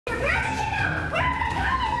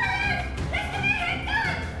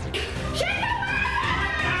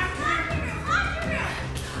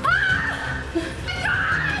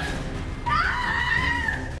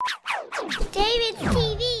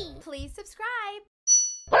subscribe.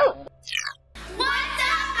 What's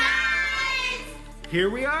up, guys? Here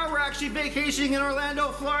we are. We're actually vacationing in Orlando,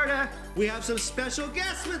 Florida. We have some special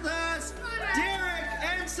guests with us. Derek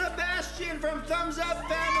and Sebastian from Thumbs Up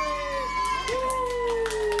Family. Woo!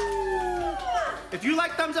 If you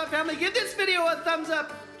like Thumbs Up Family, give this video a thumbs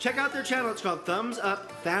up. Check out their channel. It's called Thumbs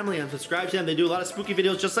Up Family and subscribe to them. They do a lot of spooky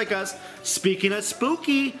videos just like us. Speaking of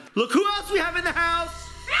spooky, look who else we have in the house.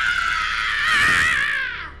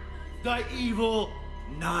 The Evil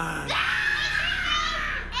Nun.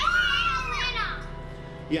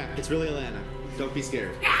 Yeah, it's really Alana. Don't be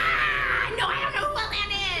scared. No, I don't know who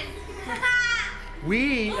Alana is.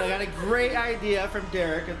 We got a great idea from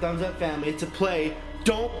Derek at Thumbs Up Family to play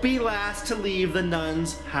Don't Be Last to Leave the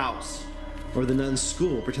Nun's House. Or the nun's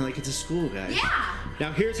school. Pretend like it's a school, guys. Yeah.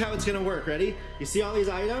 Now here's how it's gonna work. Ready? You see all these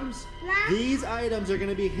items? These items are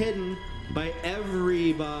gonna be hidden by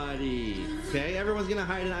everybody. Okay? Everyone's gonna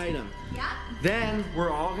hide an item. Yeah. Then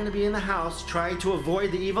we're all gonna be in the house trying to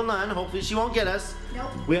avoid the evil nun. Hopefully she won't get us.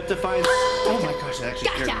 Nope. We have to find. Oh my gosh, that actually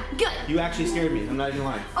scared Gotcha. me. Good. You actually scared me. I'm not even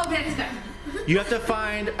lying. Oh, that's good. You have to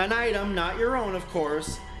find an item, not your own, of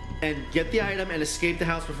course, and get the item and escape the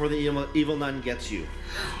house before the evil nun gets you.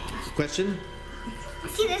 Question?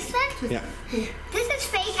 See this one? Yeah. This is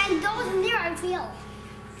fake and those in there are real.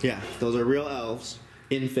 Yeah, those are real elves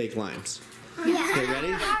in fake limes. Yeah. Okay,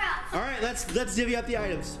 ready? All right, let's divvy up the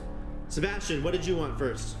items. Sebastian, what did you want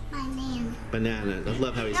first? My name. Banana. I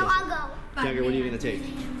love how he says No, I'll that. go. Jagger, what are you gonna take?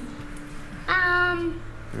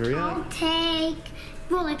 Hurry I'll up. take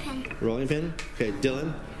rolling pin. Rolling pin. Okay,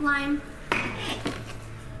 Dylan. Lime.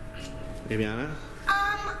 Aviana.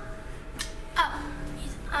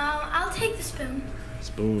 I'll take the spoon.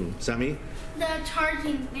 Spoon. Sammy. The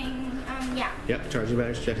charging thing. Yeah. Yep. Charging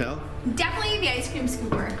bags. Jekyll. Definitely the ice cream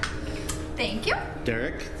scooper. Thank you.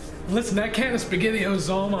 Derek. Listen, that can of SpaghettiOs is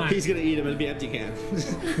all mine. He's gonna eat them. It'll be empty can.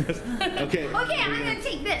 Okay. Okay, I'm gonna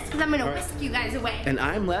take this because I'm gonna All right. whisk you guys away. And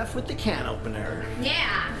I'm left with the can opener.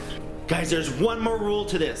 Yeah. Guys, there's one more rule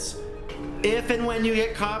to this. If and when you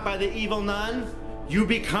get caught by the evil nun, you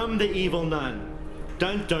become the evil nun.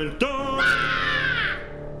 Dun dun dun!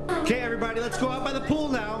 Okay, everybody, let's go out by the pool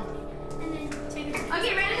now.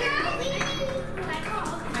 Okay, ready to go?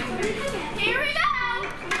 Here we go.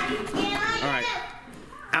 All right.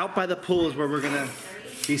 Out by the pool is where we're gonna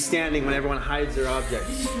be standing when everyone hides their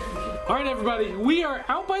objects. All right, everybody, we are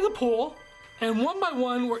out by the pool, and one by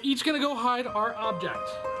one, we're each gonna go hide our object.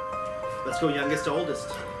 Let's go youngest to oldest.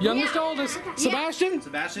 Youngest to oldest. Sebastian?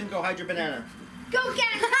 Sebastian, go hide your banana. Go get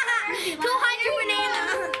it. Go hide your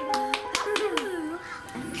banana.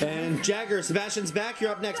 And Jagger, Sebastian's back. You're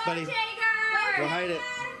up next, buddy. Jagger. Go hide it.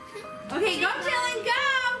 Okay, go Dylan, go.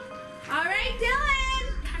 All right,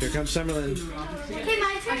 Dylan. Here comes Summerlin. Okay,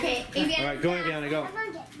 my turn. Okay, Aviana. All right, go Aviana, go.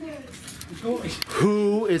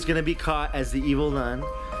 Who is gonna be caught as the evil nun,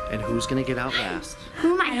 and who's gonna get out last?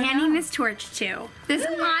 Who am I handing this torch to? This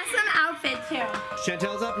awesome outfit to.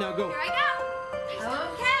 Chantel's up now. Go. Here I go.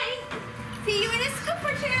 Okay. See you in a scoop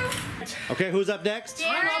or two. Okay, who's up next?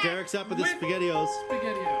 Derek. Derek's up with the SpaghettiOs.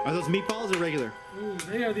 SpaghettiOs. Are those meatballs or regular? Ooh,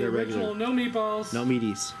 they are the They're original, regular. no meatballs. No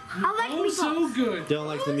meaties. I like Oh, so good. Dylan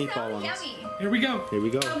likes the meatball So ones. yummy. Here we go. Here we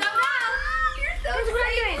go. Go, go, go. You're so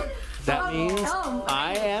excited. That means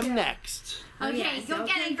I am next. Okay, go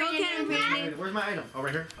get it, Brandon. Wait, where's my item? Over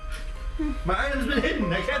here. My item's been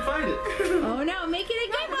hidden. I can't find it. Oh no, make it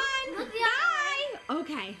a good one. Bye.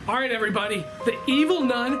 Okay. All right, everybody, the evil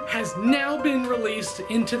nun has now been released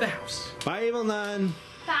into the house. Bye, evil nun.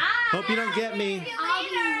 Bye. Hope you don't get me. I'll be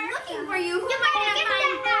looking for you. Who might have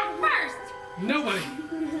mine first? Nobody.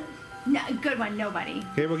 No, good one, nobody.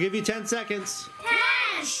 Okay, we'll give you 10 seconds. 10,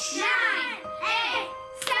 9, 8,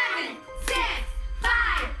 7, 6, 5,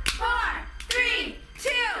 4, 3, 2,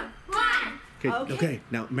 1. Okay.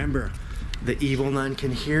 Now remember, the evil nun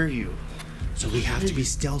can hear you. So we have to be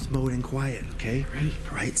stealth mode and quiet, okay? Ready?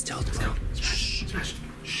 All right, stealth mode. Shh.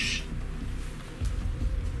 Shh.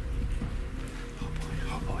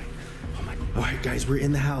 Oh boy. Oh my. All right, guys, we're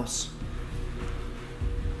in the house.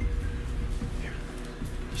 Here.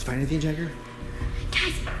 Did you find anything, Jagger?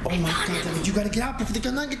 Guys, Oh my God, David, you gotta get out before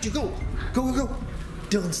the nun gets you. Go.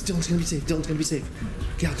 Dylan's gonna be safe.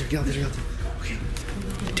 Get out there. Okay.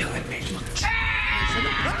 Dylan, man.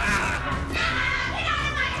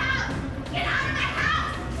 Get out of my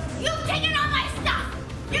house! You've taken all my stuff!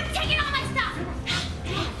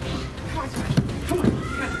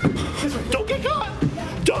 Don't get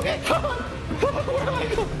caught! Where do I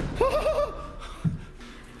go?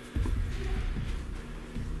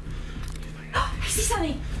 I see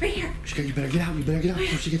something right here. You better get out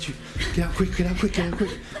before she gets you. Get out quick. There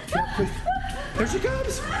she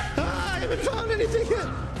comes! Ah, haven't found anything yet.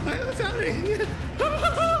 I haven't found anything yet.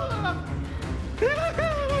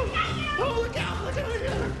 Oh, look out, look out,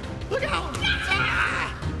 look out.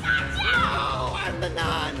 Ah! Oh, I'm the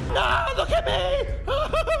nun. No, look at me.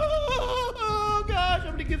 Oh, gosh, I'm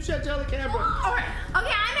going to give Chantel the camera. All right.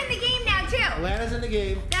 Okay, I'm in the game now, too. Alana's in the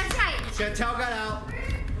game. That's right. Chantel got out.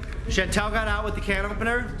 Chantel got out with the can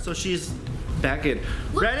opener, so she's back in.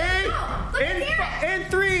 Look, Ready? look at In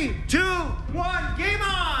 3, 2, 1, game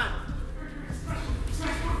on!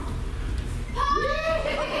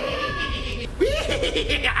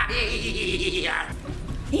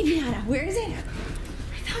 Adriana, where is it? I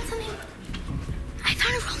found something. I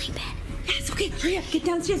found a rolling pin. Yes, okay, hurry up. Get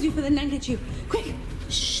downstairs before the nun gets you. Quick.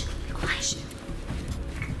 Shh. Quiet.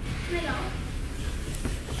 Can I go?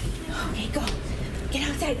 Okay, go. Get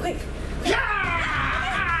outside, quick.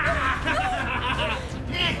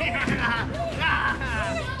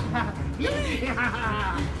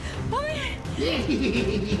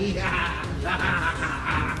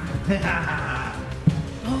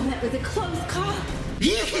 Oh, that was a close call.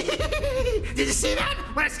 Did you see that?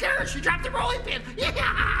 When I scared her, she dropped the rolling pin. I'm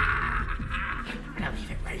gonna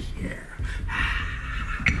leave it right here.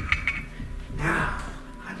 Now,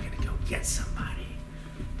 I'm gonna go get somebody.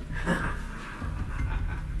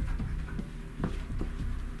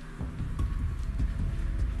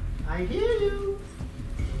 I hear you.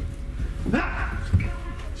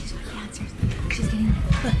 She's going downstairs. She's getting out.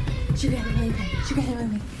 Look, she grabbed the rolling pin. She grabbed the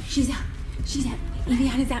rolling pin. She's out. She's out.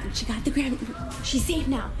 Aviana's out. She got the grab. She's safe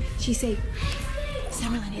now. She's safe.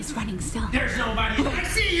 Summerlin is running still. There's nobody. I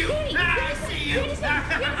see you. I see you.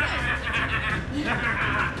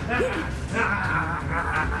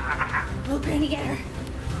 Oh, Granny, get her.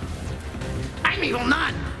 I'm Evil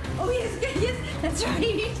Nun. Oh, yes, yes. That's right.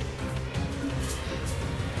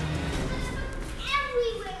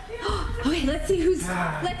 Okay, let's see who's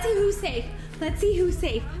safe. Let's see who's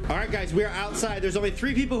safe. All right, guys, we are outside. There's only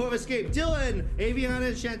 3 people who have escaped. Dylan, Aviana,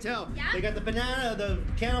 and Chantel. Yeah? They got the banana, the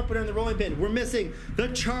can opener, and the rolling pin. We're missing the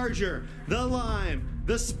charger, the lime,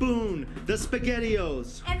 the spoon, the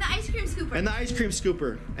SpaghettiOs. And the ice cream scooper. And the ice cream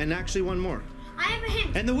scooper. And actually one more. I have a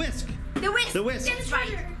hint. And the whisk. The whisk. The whisk. Get the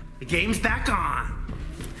treasure. The game's back on.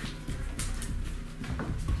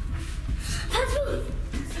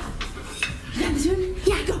 You got the spoon?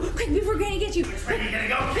 Yeah, go quick before Granny gets you. Which way are you gonna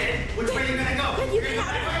go, kid? Which way are you gonna go? Quick, you get out.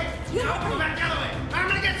 No, go back the other way. I'm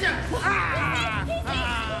gonna get you.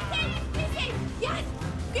 He's safe. Yes.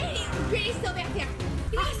 Granny's still back there.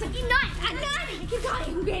 Awesome. I'm not. Keep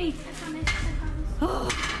going, Granny. I promise. Oh.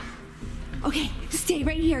 Okay, stay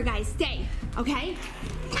right here, guys. Stay. Okay?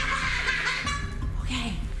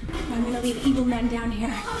 Okay. I'm gonna leave Evil Nun down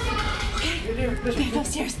here. Okay? Back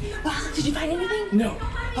upstairs. Well, did you find anything? No.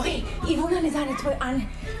 Okay, Evil Nun is on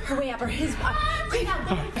her way up, or his quick.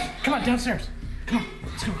 All right, come on, downstairs. Come on,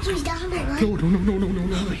 let's go. He's down there, right? No.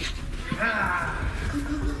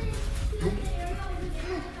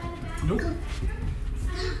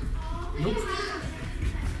 Nope.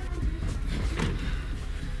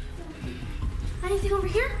 Anything over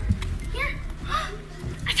here? Here?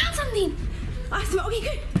 I found something. Awesome. Okay,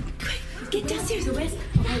 good. Quick, get downstairs, Wes.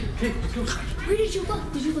 Okay, let's go. Where did you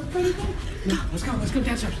look? Did you look for anything? No, let's go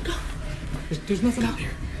downstairs. Go. There's nothing out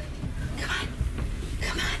here. Come on.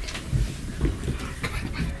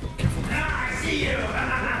 Careful. I see you.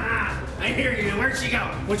 I hear you. Where'd she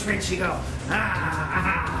go? Which way'd she go?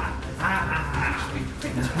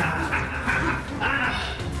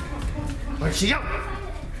 Where'd she go?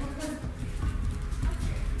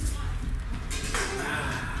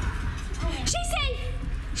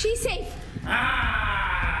 She's safe.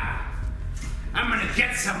 I'm gonna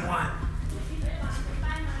get someone.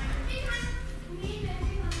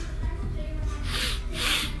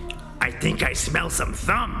 I think I smell some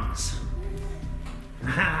thumbs.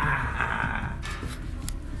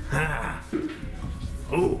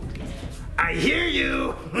 Oh, I hear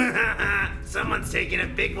you. Someone's taking a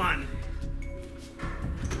big one.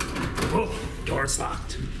 Oh, door's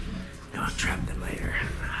locked. No, I'll trap them later.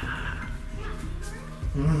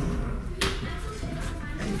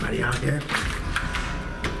 Anybody out here?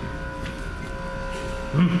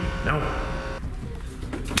 No.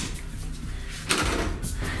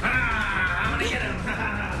 I'm gonna get him.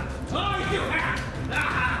 Oh, you!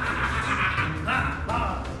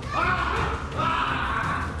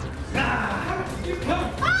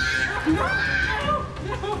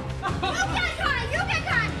 You get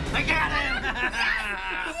caught. I got him.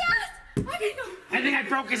 Yes. Okay, go. I think I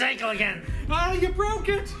broke his ankle again. Oh, you broke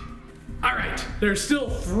it. All right, there's still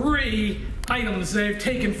 3 items they've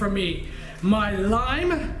taken from me. My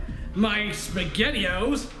lime, my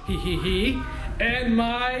SpaghettiOs, and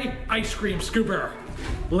my ice cream scooper.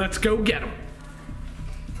 Let's go get them.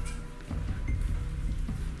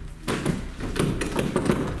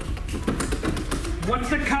 What's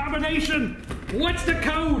the combination? What's the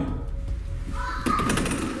code? Look.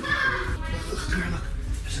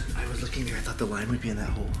 I was looking there. I thought the line would be in that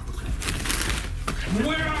hole.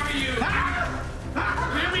 Where are you?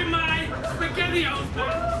 Give me my SpaghettiOs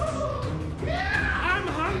back. I'm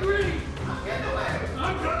hungry.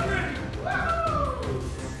 I'm hungry.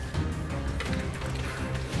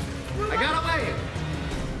 I got away.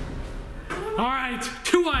 All right,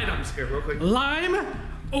 2 items. Here, real quick. Lime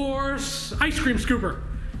or ice cream scooper.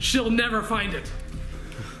 She'll never find it.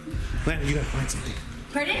 Landon, you gotta find something.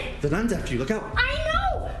 Pardon? The nun's after you. Look out. I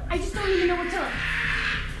know! I just don't even know what to...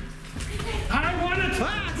 I want it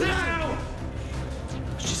now.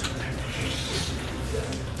 She's over there.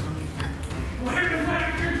 Where's the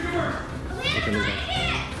ice cream scooper? Look in his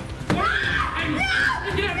back.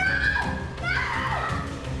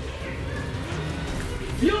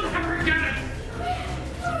 You'll never get it.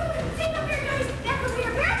 Stay up here, guys. Back over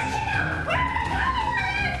here. Where is she now? Where is she?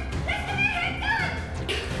 Let's get her handgun.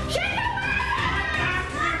 Shut up!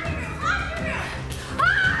 Lock your room. Oh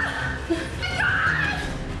my gosh!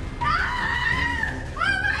 Oh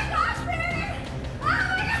my gosh, baby! Oh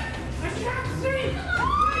my gosh! I can't see.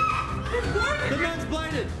 It's blinded. The nun's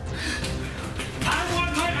blinded. I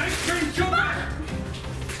want my ice cream scooper.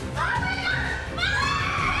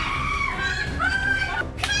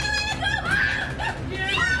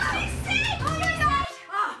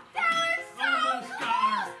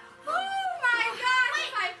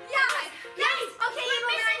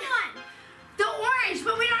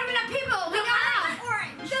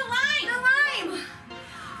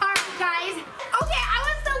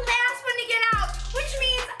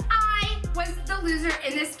 Loser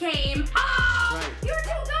in this game. Oh, Right. you were too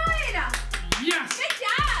good. Yes. Good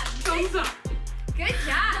job. Thumbs up. Good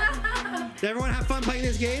job. Did everyone have fun playing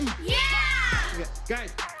this game? Yeah. Okay.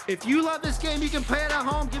 Guys, if you love this game, you can play it at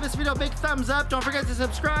home. Give this video a big thumbs up. Don't forget to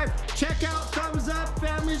subscribe. Check out Thumbs Up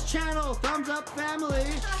Family's channel. Thumbs Up Family.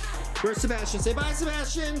 Where's Sebastian? Say bye,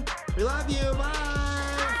 Sebastian. We love you. Bye.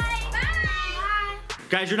 Bye. Bye.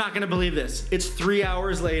 Guys, you're not gonna believe this. It's 3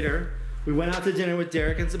 hours later. We went out to dinner with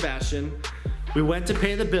Derek and Sebastian. We went to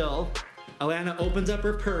pay the bill. Alana opens up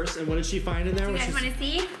her purse, and what did she find in there? You guys want to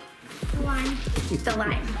see? The lime. The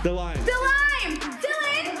lime. The lime. The lime.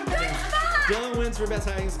 Dylan, good spot. Dylan wins for best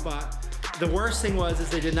hiding spot. The worst thing was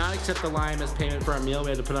they did not accept the lime as payment for our meal. We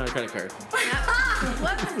had to put it on our credit card.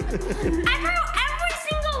 Whoops. Every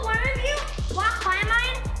single one of you walked by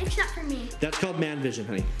mine except for me. That's called man vision,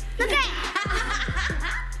 honey. Okay.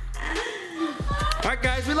 All right,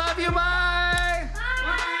 guys, we love you. Bye.